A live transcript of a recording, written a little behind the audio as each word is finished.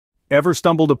Ever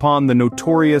stumbled upon the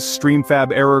notorious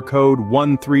StreamFab Error Code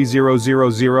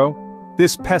 13000?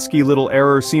 This pesky little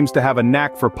error seems to have a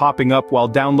knack for popping up while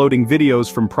downloading videos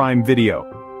from Prime Video.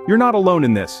 You're not alone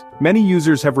in this. Many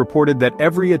users have reported that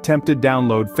every attempted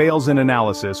download fails in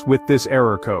analysis with this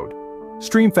error code.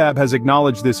 StreamFab has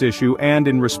acknowledged this issue and,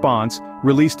 in response,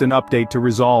 released an update to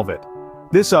resolve it.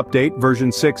 This update, version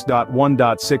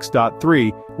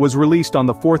 6.1.6.3, was released on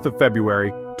the 4th of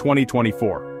February,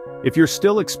 2024. If you're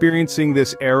still experiencing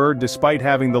this error despite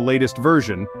having the latest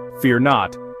version, fear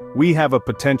not. We have a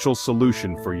potential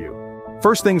solution for you.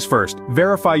 First things first,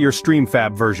 verify your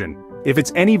StreamFab version. If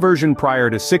it's any version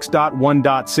prior to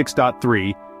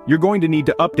 6.1.6.3, you're going to need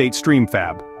to update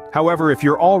StreamFab. However, if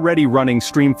you're already running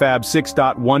StreamFab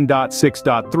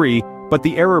 6.1.6.3, but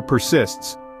the error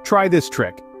persists, try this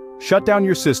trick. Shut down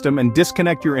your system and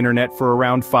disconnect your internet for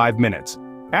around 5 minutes.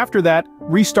 After that,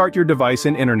 restart your device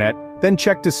and internet, then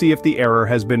check to see if the error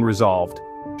has been resolved.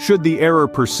 Should the error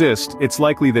persist, it's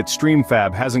likely that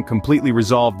StreamFab hasn't completely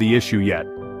resolved the issue yet.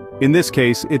 In this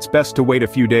case, it's best to wait a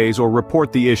few days or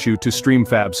report the issue to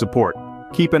StreamFab support.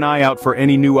 Keep an eye out for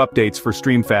any new updates for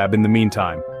StreamFab in the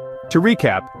meantime. To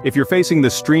recap, if you're facing the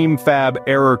StreamFab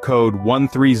Error Code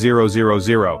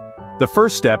 13000, the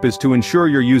first step is to ensure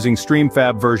you're using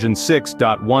StreamFab version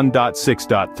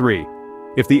 6.1.6.3.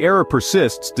 If the error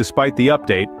persists despite the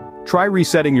update, try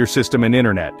resetting your system and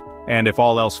internet. And if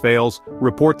all else fails,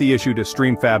 report the issue to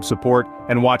StreamFab support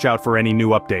and watch out for any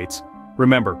new updates.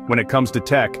 Remember, when it comes to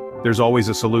tech, there's always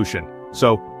a solution.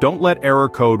 So, don't let error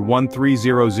code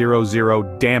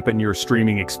 13000 dampen your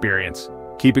streaming experience.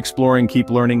 Keep exploring, keep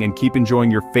learning, and keep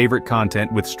enjoying your favorite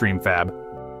content with StreamFab.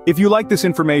 If you like this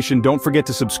information, don't forget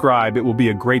to subscribe, it will be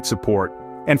a great support.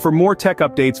 And for more tech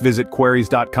updates, visit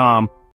queries.com.